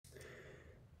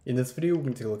In this video, we're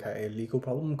going to take a look at a legal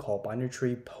problem called binary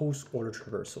tree post-order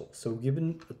traversal. So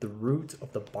given the root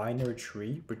of the binary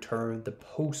tree, return the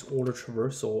post-order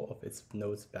traversal of its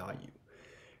node's value.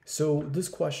 So this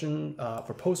question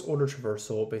for post-order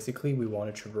traversal, basically we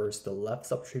want to traverse the left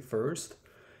subtree first.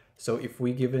 So if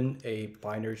we given a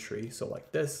binary tree, so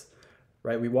like this,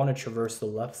 right, we want to traverse the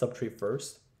left subtree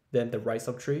first, then the right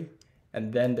subtree,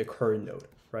 and then the current node,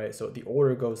 right? So the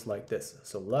order goes like this.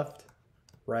 So left,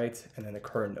 right, and then the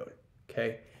current node,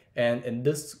 okay? And in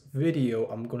this video,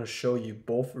 I'm going to show you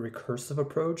both recursive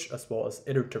approach as well as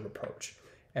iterative approach.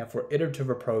 And for iterative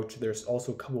approach, there's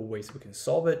also a couple ways we can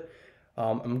solve it.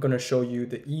 I'm going to show you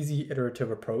the easy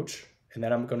iterative approach, and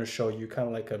then I'm going to show you kind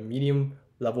of like a medium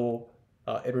level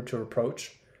iterative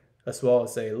approach, as well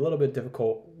as a little bit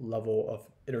difficult level of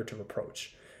iterative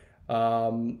approach.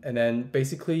 And then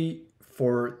basically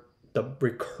for the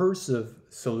recursive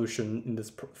solution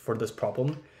for this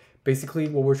problem, basically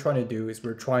what we're trying to do is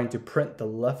we're trying to print the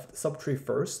left subtree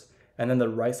first, and then the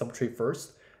right subtree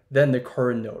first, then the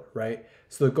current node, right?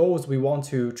 So the goal is we want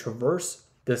to traverse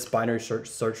this binary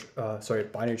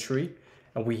binary tree,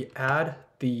 and we add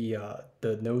the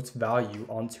node's value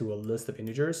onto a list of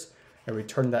integers and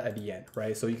return that at the end,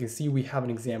 right? So you can see we have an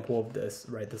example of this,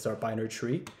 right? This is our binary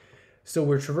tree. So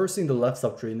we're traversing the left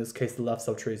subtree. In this case, the left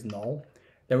subtree is null.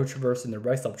 Then we're traversing the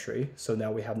right subtree. So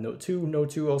now we have node 2. Node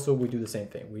 2 also, we do the same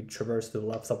thing. We traverse the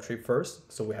left subtree first.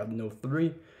 So we have node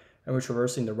 3. And we're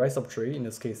traversing the right subtree, in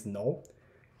this case, null.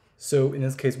 So in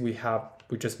this case, we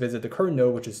just visit the current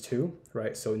node, which is 2,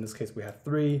 right? So in this case, we have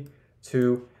 3,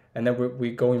 2, and then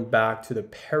we're going back to the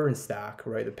parent stack,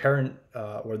 right? The parent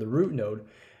or the root node.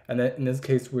 And then in this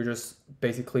case, we just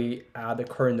basically add the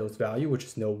current node's value, which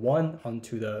is node 1,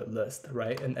 onto the list,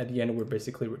 right? And at the end, we're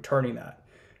basically returning that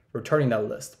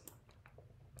list.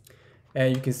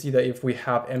 And you can see that if we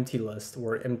have empty list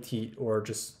or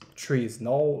just tree is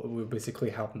null, we basically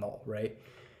have null, right?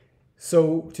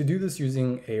 So to do this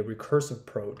using a recursive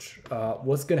approach,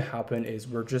 what's going to happen is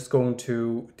we're just going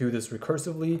to do this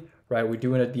recursively, right? We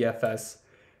do it at DFS,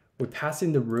 we pass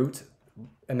in the root,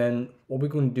 and then what we're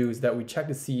going to do is that we check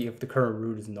to see if the current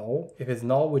root is null. If it's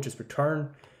null, we just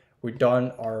return. We're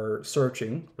done our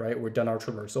searching, right? We're done our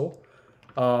traversal.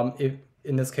 If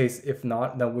in this case, if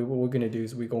not, then what we're going to do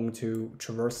is we're going to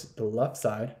traverse the left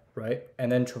side, right?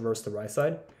 And then traverse the right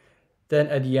side. Then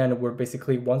at the end, we're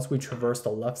basically, once we traverse the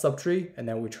left subtree and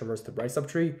then we traverse the right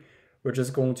subtree, we're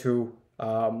just going to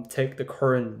take the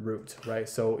current root, right?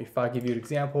 So if I give you an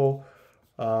example,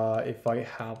 if I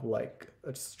have like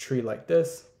a tree like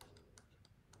this,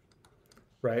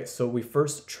 right? So we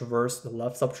first traverse the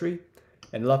left subtree,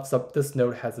 and this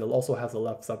node also has a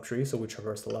left subtree, so we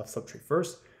traverse the left subtree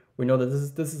first. We know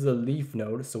that this is a leaf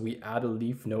node, so we add a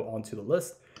leaf node onto the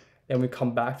list. Then we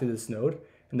come back to this node,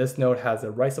 and this node has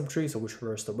a right subtree, so we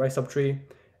traverse the right subtree.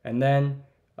 And then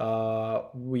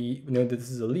we know that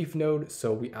this is a leaf node,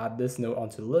 so we add this node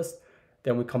onto the list.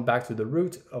 Then we come back to the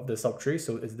root of the subtree,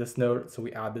 so it's this node, so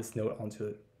we add this node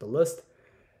onto the list.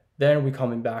 Then we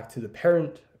coming back to the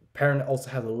parent. Parent also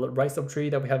has a right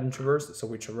subtree that we haven't traversed, so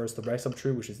we traverse the right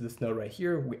subtree, which is this node right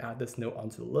here. We add this node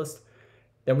onto the list.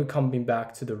 Then we coming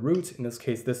back to the root. In this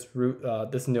case, this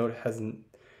node hasn't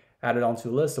added onto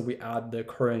the list, so we add the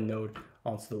current node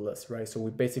onto the list, right? So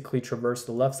we basically traverse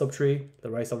the left subtree,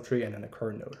 the right subtree, and then the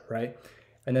current node, right?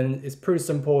 And then it's pretty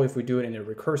simple if we do it in a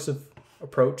recursive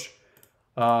approach.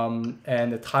 And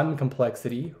the time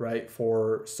complexity, right,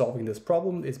 for solving this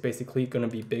problem is basically going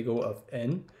to be big O of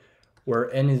n,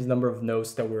 where n is the number of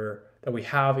nodes that we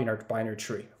have in our binary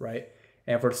tree, right?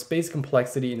 And for the space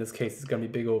complexity, in this case, it's going to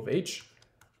be big O of h.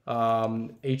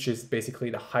 H is basically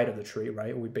the height of the tree,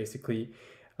 right? We basically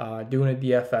doing a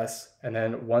DFS, and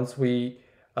then once we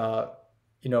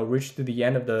reach to the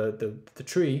end of the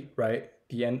tree, right,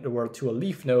 the end or to a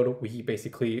leaf node, we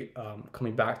basically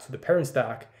coming back to the parent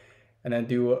stack, and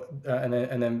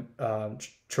then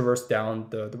traverse down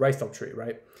the right subtree,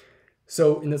 right?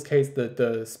 So in this case,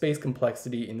 the space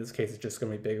complexity in this case is just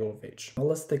going to be big O of h. Now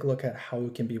let's take a look at how we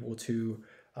can be able to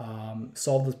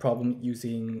solve this problem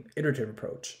using iterative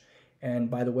approach. And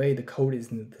by the way, the code is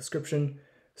in the description,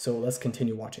 so let's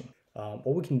continue watching.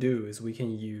 What we can do is we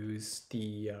can use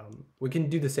we can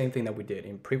do the same thing that we did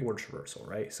in preorder traversal,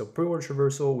 right? So preorder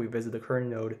traversal, we visit the current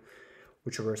node,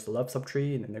 we traverse the left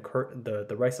subtree and then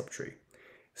the right subtree.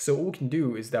 So what we can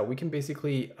do is that we can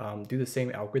basically do the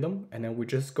same algorithm, and then we're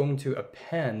just going to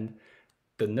append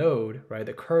the node, right,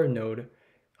 the current node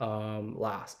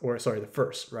the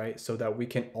first, right? So that we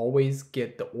can always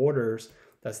get the orders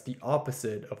that's the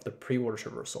opposite of the preorder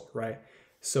traversal, right?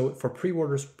 So for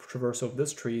preorder traversal of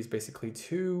this tree is basically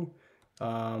 2,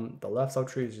 The left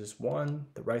subtree is just 1.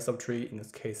 The right subtree in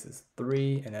this case is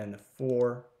 3, and then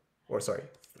 4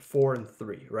 and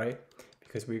 3, right?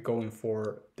 Because we're going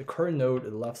for the current node,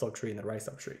 the left subtree, and the right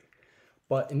subtree.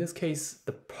 But in this case,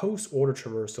 the post-order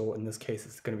traversal in this case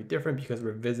is going to be different because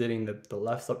we're visiting the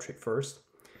left subtree first.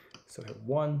 So we have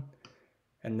 1,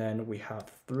 and then we have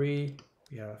 3,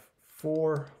 we have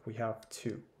 4, we have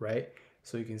 2, right?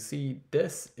 So you can see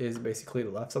this is basically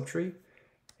the left subtree,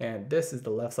 and this is the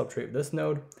left subtree of this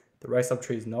node. The right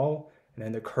subtree is null, and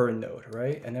then the current node,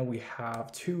 right? And then we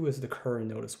have 2 as the current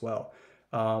node as well.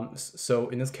 So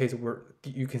in this case,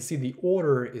 you can see the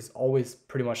order is always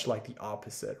pretty much like the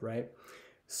opposite, right?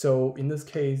 So in this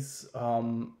case,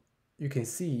 you can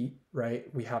see, right,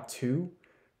 we have 2,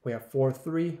 we have 4,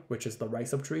 3, which is the right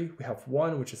subtree. We have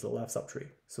 1, which is the left subtree.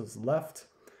 So it's left,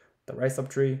 the right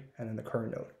subtree, and then the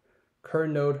current node.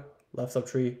 Current node, left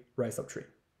subtree, right subtree,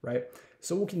 right?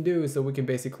 So what we can do is that we can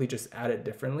basically just add it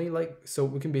differently. So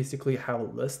we can basically have a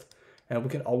list, and we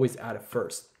can always add it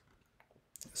first.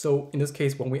 So in this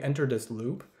case, when we enter this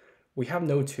loop, we have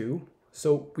node 2.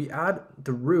 So we add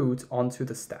the root onto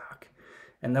the stack,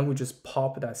 and then we just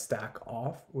pop that stack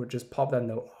off, or just pop that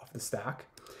node off the stack.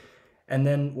 And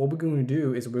then what we're going to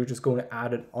do is we're just going to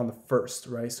add it on the first,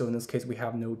 right? So in this case, we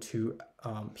have node 2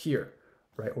 here,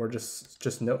 right? Or just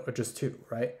 2,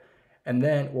 right? And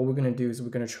then what we're going to do is we're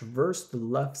going to traverse the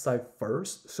left side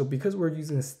first. So because we're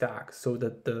using a stack, so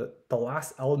that the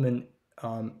last element,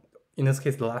 in this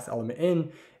case, the last element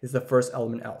in is the first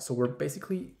element out. So we're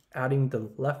basically adding the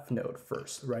left node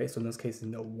first, right? So in this case,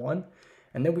 node 1.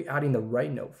 And then we're adding the right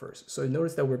node first. So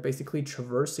notice that we're basically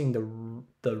traversing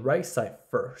the right side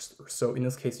first. So in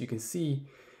this case, you can see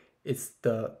it's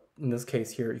in this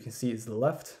case here, you can see it's the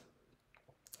left,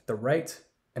 the right,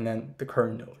 and then the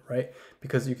current node, right?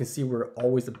 Because you can see we're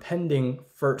always appending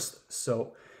first.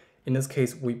 So in this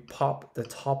case, we pop the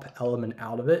top element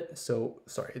out of it. So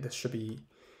sorry, this should be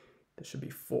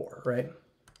 4, right?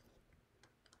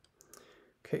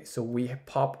 Okay, so we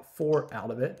pop 4 out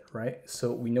of it, right?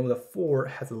 So we know that 4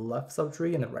 has a left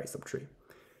subtree and a right subtree.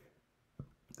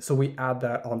 So we add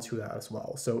that onto that as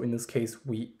well. So in this case,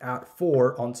 we add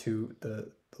 4 onto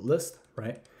the list,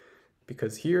 right?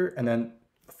 Because here, and then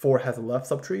 4 has a left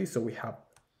subtree, so we have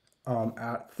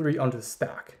add 3 onto the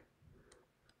stack,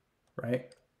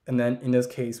 right? And then in this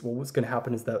case, what's going to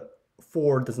happen is that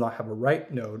 4 does not have a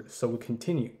right node, so we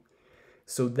continue.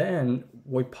 So then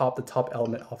we pop the top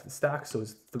element off the stack, so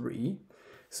it's 3.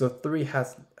 So 3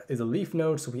 is a leaf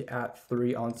node, so we add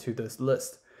 3 onto this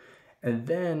list. And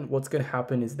then what's going to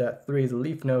happen is that 3 is a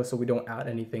leaf node, so we don't add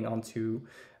anything onto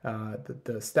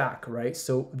the stack, right?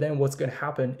 So then what's going to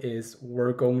happen is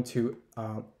we're going to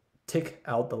tick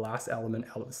out the last element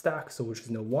out of the stack, so which is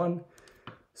node 1.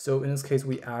 So in this case,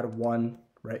 we add 1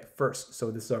 right first. So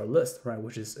this is our list, right,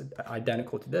 which is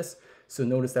identical to this. So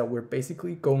notice that we're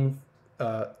basically going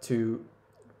to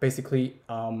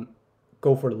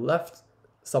go for the left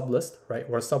sublist, right,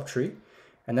 or subtree,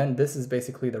 and then this is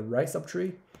basically the right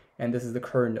subtree, and this is the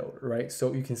current node, right?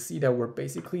 So you can see that we're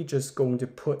basically just going to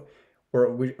put,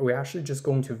 or we're actually just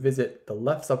going to visit the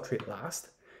left subtree last,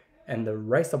 and the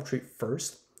right subtree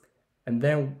first, and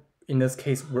then in this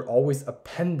case we're always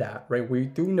append that, right? We're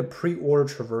doing the pre-order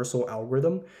traversal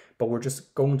algorithm, but we're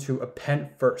just going to append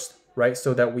first, right?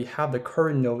 So that we have the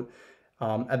current node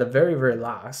at the very, very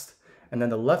last, and then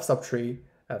the left subtree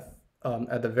at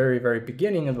the very, very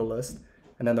beginning of the list,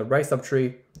 and then the right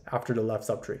subtree after the left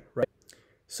subtree, right?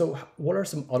 So what are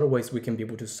some other ways we can be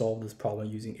able to solve this problem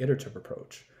using iterative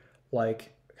approach?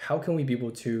 Like, how can we be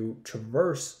able to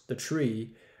traverse the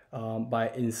tree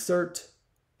by insert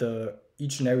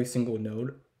each and every single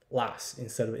node last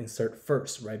instead of insert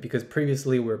first, right? Because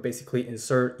previously we're basically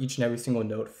insert each and every single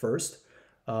node first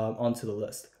onto the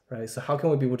list, right? So how can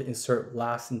we be able to insert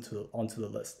last onto the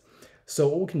list? So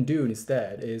what we can do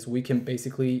instead is we can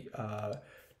basically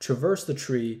traverse the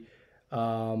tree.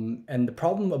 And the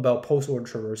problem about post-order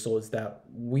traversal is that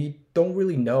we don't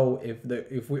really know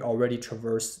if we already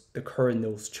traverse the current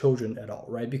node's children at all,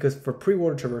 right? Because for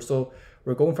pre-order traversal,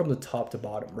 we're going from the top to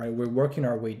bottom, right? We're working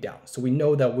our way down. So we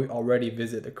know that we already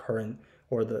visit the current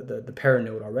or the parent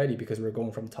node already because we're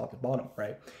going from top to bottom,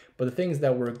 right? But the thing is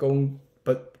that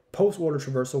post-order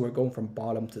traversal, we're going from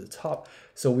bottom to the top.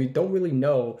 So we don't really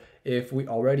know if we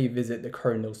already visit the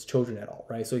current node's children at all,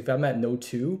 right? So if I'm at node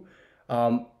 2,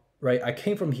 right, I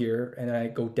came from here and then I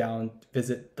go down,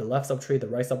 visit the left subtree, the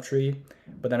right subtree,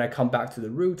 but then I come back to the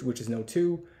root, which is node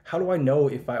 2. How do I know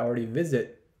if I already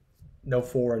visit node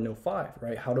 4 or node 5,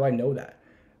 right? How do I know that?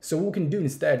 So what we can do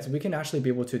instead is we can actually be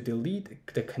able to delete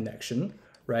the connection,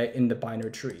 right, in the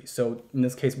binary tree. So in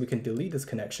this case, we can delete this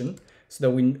connection. so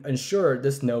that we ensure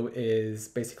this node is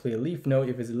basically a leaf node.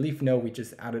 If it's a leaf node, we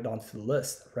just add it onto the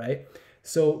list, right?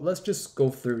 So let's just go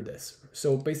through this.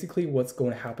 So basically what's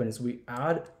going to happen is we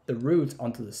add the root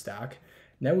onto the stack.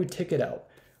 Now we take it out.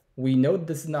 We know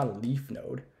this is not a leaf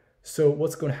node. So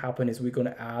what's going to happen is we're going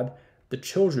to add the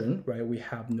children, right? We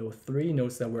have node 3,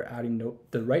 notice that we're adding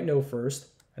the right node first,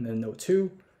 and then node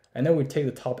 2, and then we take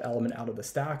the top element out of the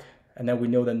stack, and then we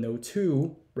know that node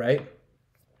 2, right?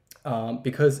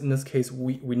 Because in this case,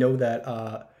 we know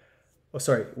that,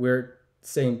 we're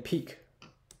saying peak.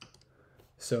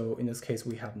 So in this case,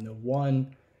 we have node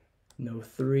 1, node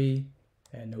 3,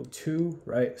 and node 2,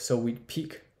 right? So we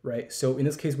peak, right? So in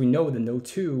this case, we know the node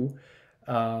 2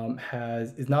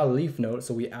 is not a leaf node,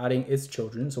 so we're adding its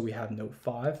children. So we have node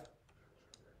 5.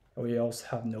 We also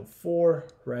have node 4,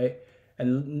 right?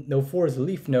 And node 4 is a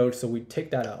leaf node, so we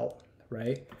take that out,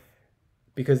 right?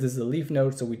 Because this is a leaf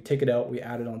node, so we take it out, we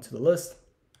add it onto the list,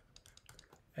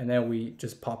 and then we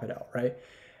just pop it out, right?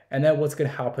 And then what's going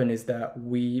to happen is that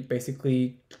we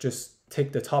basically just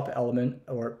take the top element,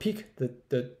 or peak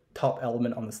the top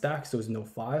element on the stack, so it's node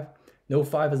 5. Node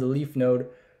 5 is a leaf node,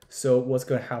 so what's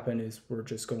going to happen is we're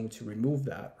just going to remove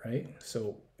that, right?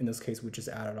 So in this case, we just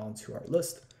add it onto our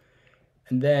list.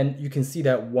 And then you can see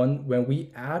that when we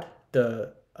add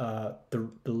the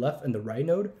left and the right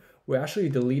node, we're actually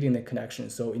deleting the connection.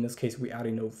 So in this case, we're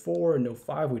adding node 4 and node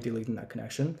 5, we're deleting that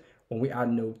connection. When we add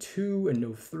node 2 and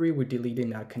node 3, we're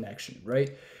deleting that connection,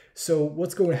 right? So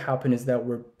what's going to happen is that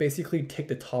we're basically take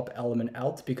the top element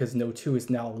out because node 2 is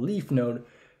now a leaf node.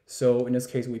 So in this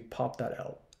case, we pop that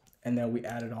out and then we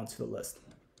add it onto the list.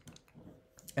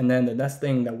 And then the next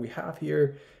thing that we have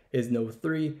here is node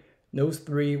 3. Node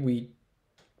 3, we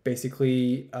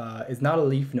basically is not a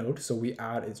leaf node, so we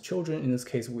add its children. In this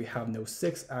case, we have node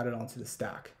 6 added onto the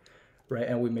stack, right?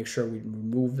 And we make sure we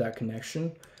remove that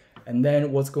connection. And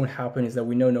then what's going to happen is that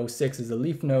we know node 6 is a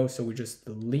leaf node, so we just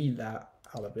delete that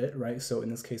out of it, right? So in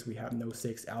this case, we have node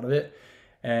 6 out of it.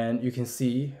 And you can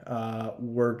see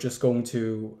we're just going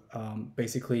to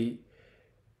basically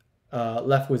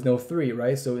left with node 3,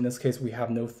 right? So in this case, we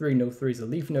have node 3. Node 3 is a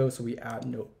leaf node, so we add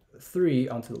node 3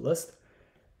 onto the list.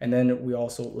 And then we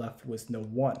also left with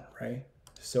node 1, right?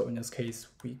 So in this case,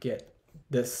 we get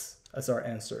this as our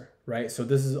answer, right? So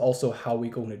this is also how we're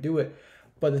going to do it.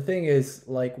 But the thing is,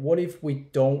 like, what if we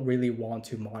don't really want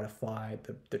to modify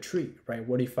the tree, right?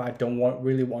 What if I don't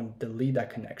really want to delete that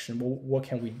connection? Well, what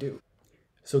can we do?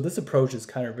 So this approach is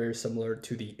kind of very similar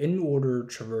to the in-order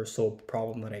traversal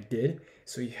problem that I did.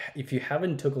 So if you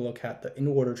haven't took a look at the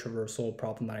in-order traversal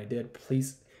problem that I did,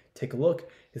 please take a look.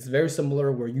 It's very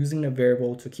similar. We're using a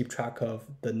variable to keep track of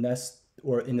the next,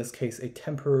 or in this case, a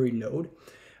temporary node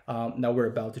that we're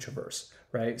about to traverse,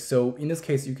 right? So in this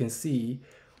case, you can see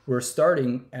we're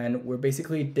starting and we're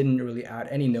basically didn't really add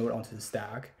any node onto the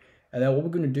stack. And then what we're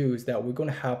going to do is that we're going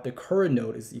to have the current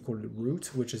node is equal to the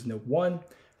root, which is node 1,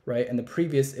 right? And the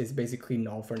previous is basically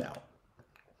null for now.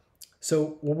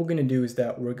 So what we're going to do is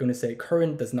that we're going to say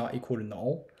current does not equal to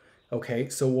null. Okay,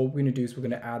 so what we're going to do is we're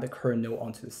going to add the current node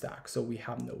onto the stack. So we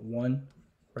have node 1,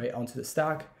 right, onto the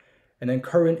stack. And then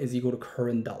current is equal to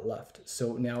current.left.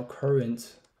 So now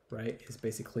current, right, is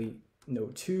basically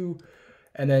node 2.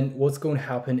 And then what's going to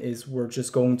happen is we're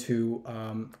just going to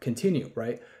continue,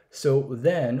 right? So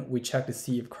then we check to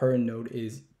see if current node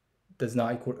does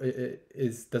not equal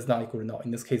to null.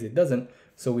 In this case, it doesn't.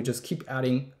 So we just keep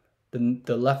adding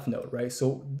the left node, right?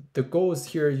 So the goal is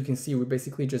here, you can see we're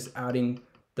basically just adding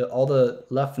all the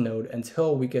left node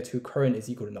until we get to current is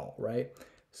equal to null, right?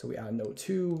 So we add node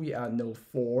 2, we add node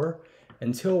 4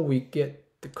 until we get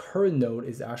the current node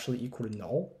is actually equal to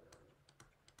null.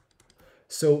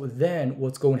 So then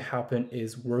what's going to happen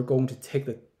is we're going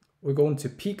to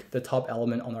peek the top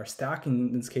element on our stack.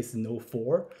 In this case, is node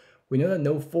 4. We know that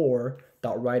node 4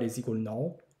 dot right is equal to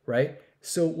null, right?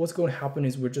 So what's going to happen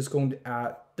is we're just going to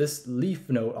add this leaf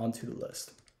node onto the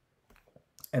list.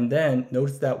 And then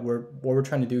notice that what we're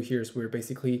trying to do here is we're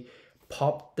basically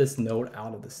pop this node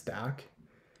out of the stack.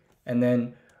 And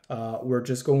then we're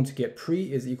just going to get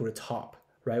pre is equal to top,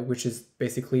 right? Which is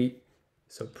basically,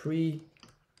 so pre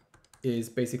is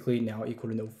basically now equal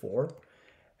to node 4.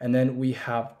 And then we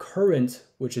have current,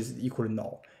 which is equal to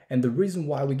null. And the reason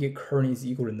why we get current is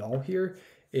equal to null here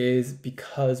is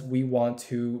because we want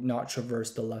to not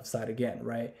traverse the left side again,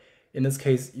 right? In this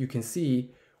case, you can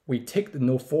see we take the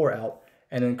node 4 out,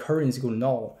 and then current is equal to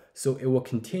null. So it will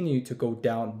continue to go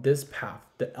down this path,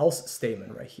 the else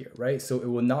statement right here, right? So it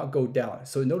will not go down.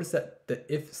 So notice that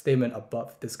the if statement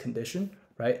above this condition,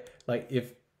 right? Like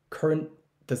if current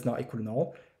does not equal to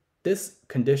null, this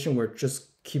condition will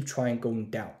just keep trying going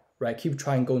down, right? Keep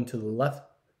trying going to the left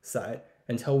side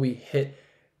until we hit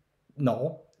null,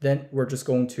 then we're just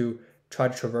going to try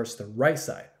to traverse the right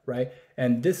side, right?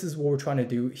 And this is what we're trying to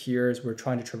do here is we're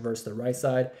trying to traverse the right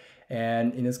side.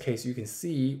 And in this case, you can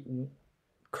see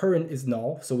current is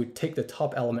null. So we take the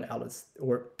top element out of,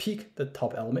 or peek the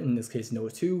top element, in this case,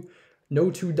 node 2.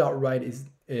 Node 2.write is,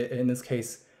 in this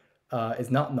case,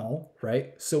 is not null,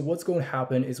 right? So what's going to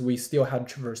happen is we still have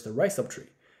to traverse the right subtree.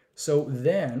 So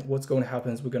then what's going to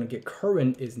happen is we're going to get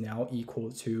current is now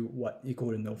equal to what?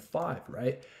 Equal to node 5,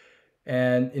 right?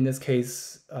 And in this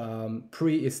case,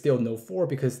 pre is still node 4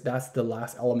 because that's the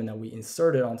last element that we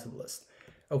inserted onto the list.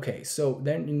 Okay, so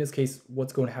then in this case,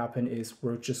 what's going to happen is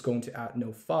we're just going to add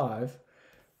node 5.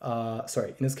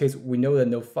 In this case, we know that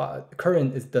node 5,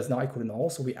 current does not equal to null,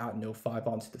 so we add node 5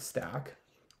 onto the stack.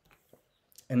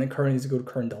 And then current is equal to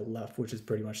current.left, which is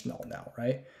pretty much null now,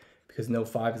 right? Because node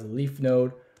 5 is a leaf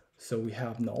node, so we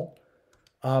have null.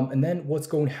 And then what's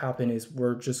going to happen is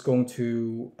we're just going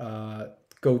to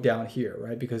go down here,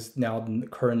 right? Because now the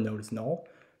current node is null.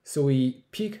 So we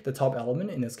peek the top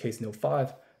element, in this case, node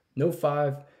 5. Node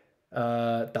 5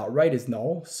 .write is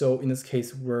null. So in this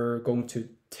case, we're going to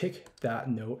take that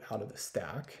node out of the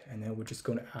stack, and then we're just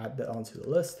going to add that onto the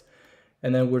list.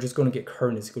 And then we're just going to get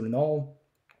current is equal to null.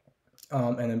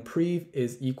 And then prev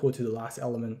is equal to the last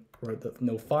element, or the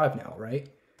node 5 now, right?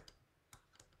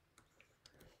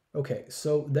 Okay,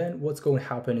 so then what's going to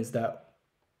happen is that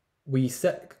we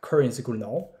set current is equal to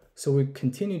null. So we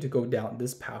continue to go down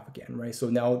this path again, right? So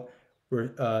now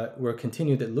we're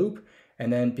continuing the loop.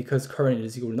 And then because current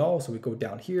is equal to null, so we go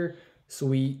down here. So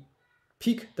we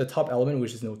peek the top element,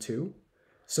 which is node 2.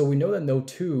 So we know that node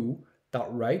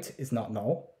 2.write is not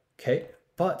null, okay?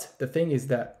 But the thing is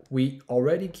that we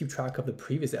already keep track of the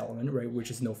previous element, right, which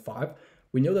is node 5.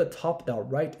 We know that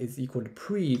top.write is equal to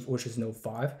prev, which is node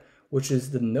 5, which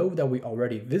is the node that we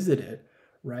already visited,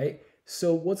 right?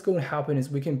 So what's going to happen is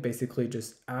we can basically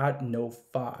just add node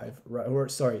 5, right? Or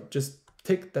sorry, just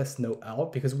take this node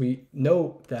out because we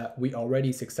know that we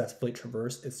already successfully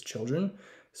traversed its children.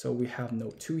 So we have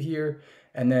node 2 here.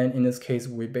 And then in this case,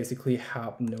 we basically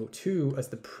have node 2 as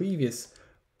the previous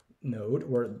node,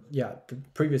 or yeah, the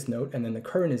previous node, and then the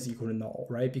current is equal to null,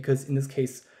 right? Because in this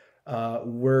case,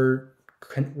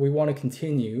 we want to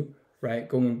continue, right,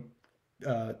 going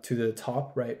to the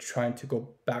top, right, trying to go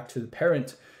back to the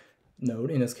parent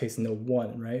node, in this case, node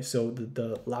 1, right? So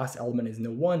the last element is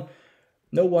node 1.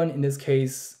 Node 1, in this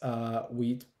case,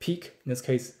 we peek, in this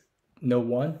case, node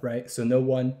 1, right? So node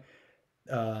 1,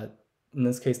 in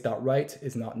this case, .write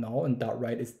is not null, and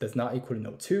 .write does not equal to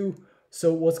node 2.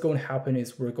 So what's going to happen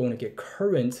is we're going to get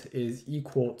current is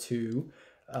equal to,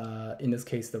 in this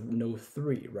case, the node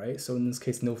 3, right? So in this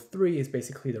case, node 3 is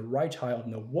basically the right child of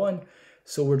node 1.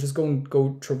 So we're just going to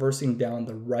go traversing down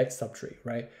the right subtree,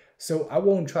 right? So I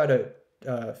won't try to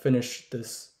finish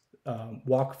this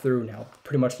walkthrough now.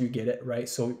 Pretty much you get it, right?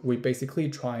 So we're basically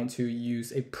trying to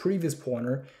use a previous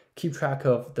pointer, keep track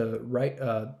of the right,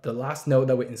 the last node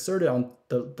that we inserted on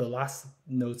the last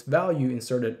node's value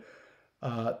inserted.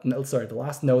 The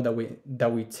last node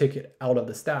that we take it out of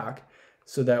the stack,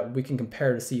 so that we can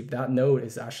compare to see if that node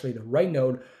is actually the right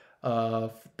node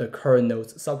of the current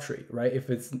node's subtree, right? If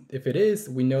it is,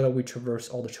 we know that we traverse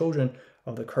all the children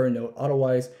of the current node.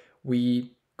 Otherwise,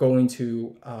 we going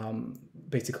to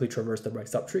basically traverse the right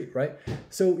subtree, right?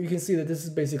 So you can see that this is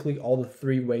basically all the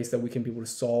 3 ways that we can be able to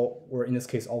solve, or in this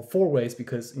case, all 4 ways,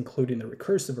 because including the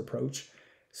recursive approach.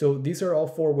 So these are all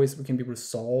 4 ways we can be able to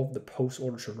solve the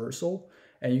post-order traversal.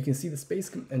 And you can see the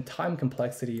space and time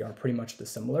complexity are pretty much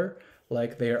similar.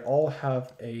 Like they all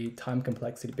have a time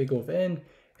complexity big O of n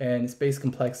and space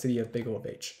complexity of big O of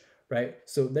h, right?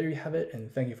 So there you have it,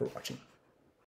 and thank you for watching.